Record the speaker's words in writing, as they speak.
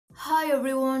Hi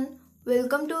everyone,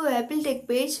 welcome to Apple Tech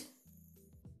Page.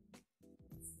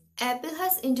 Apple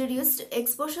has introduced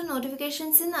exposure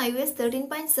notifications in iOS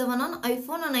 13.7 on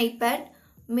iPhone and iPad.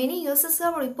 Many users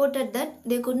have reported that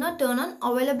they could not turn on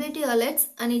availability alerts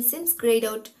and it seems grayed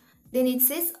out. Then it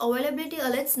says availability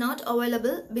alerts not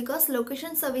available because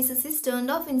location services is turned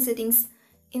off in settings.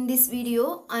 In this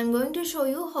video, I am going to show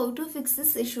you how to fix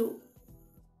this issue.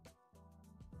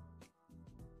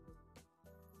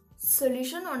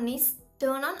 Solution 1 is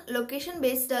turn on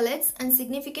location-based alerts and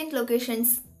significant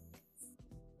locations.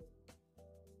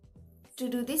 To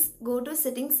do this, go to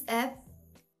Settings app.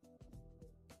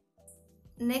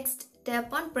 Next,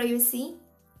 tap on Privacy.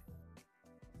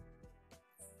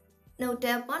 Now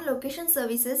tap on Location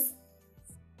Services.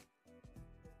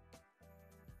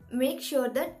 Make sure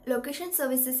that Location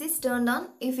Services is turned on.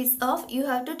 If it's off, you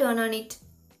have to turn on it.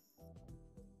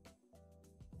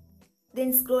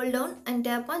 Then scroll down and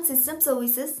tap on System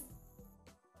Services.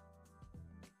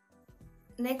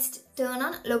 Next, turn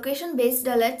on Location-based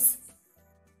alerts.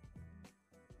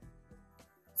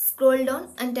 Scroll down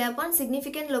and tap on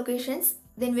Significant Locations.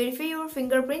 Then verify your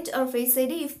fingerprint or Face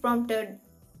ID if prompted.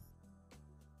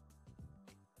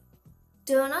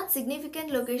 Turn on Significant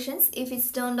Locations if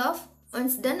it's turned off.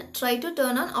 Once done, try to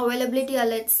turn on Availability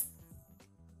Alerts.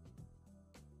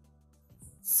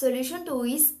 Solution 2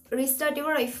 is restart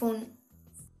your iPhone.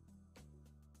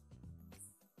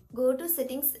 Go to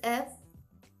Settings app.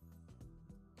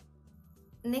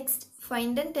 Next,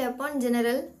 find and tap on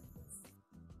General.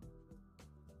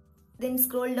 Then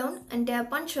scroll down and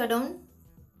tap on Shutdown.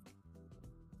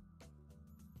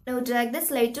 Now drag the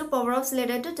slide to power off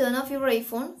slider to turn off your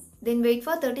iPhone. Then wait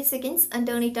for 30 seconds and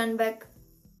turn it on back.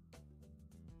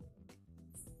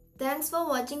 Thanks for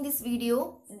watching this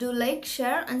video. Do like,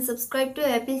 share and subscribe to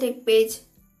Apple Tech Page.